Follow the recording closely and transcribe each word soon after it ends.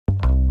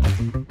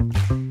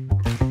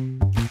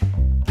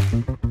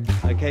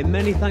Okay,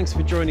 many thanks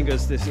for joining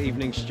us this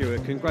evening,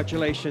 Stuart.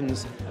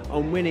 Congratulations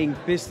on winning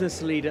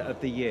Business Leader of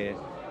the Year.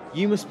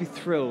 You must be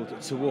thrilled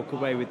to walk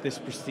away with this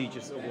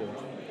prestigious award.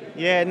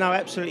 Yeah, no,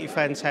 absolutely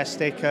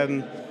fantastic.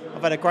 I've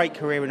had a great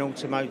career in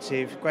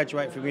automotive,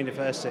 graduated from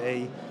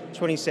university,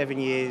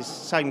 27 years,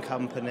 same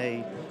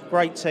company,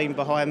 great team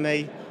behind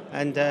me,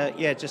 and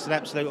just an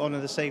absolute honour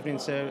this evening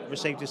to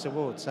receive this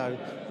award, so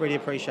really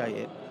appreciate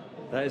it.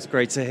 That is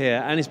great to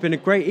hear, and it's been a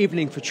great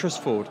evening for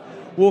Trustford,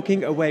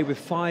 walking away with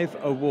 5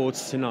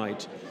 awards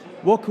tonight.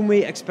 What can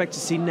we expect to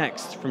see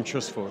next from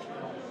Trustford?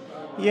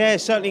 Yeah,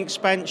 certainly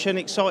expansion,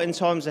 exciting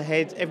times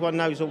ahead. Everyone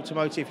knows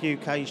Automotive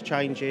UK is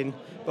changing,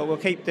 but we'll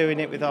keep doing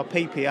it with our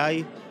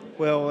PPA.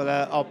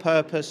 Our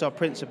purpose, our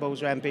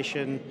principles, our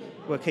ambition,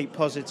 we'll keep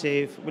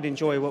positive, we'll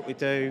enjoy what we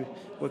do,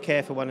 we'll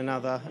care for one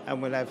another, and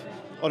we'll have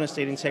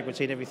honesty and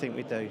integrity in everything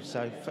we do.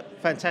 So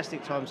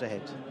fantastic times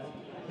ahead.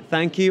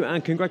 Thank you,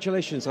 and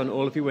congratulations on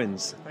all of your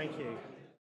wins. Thank you.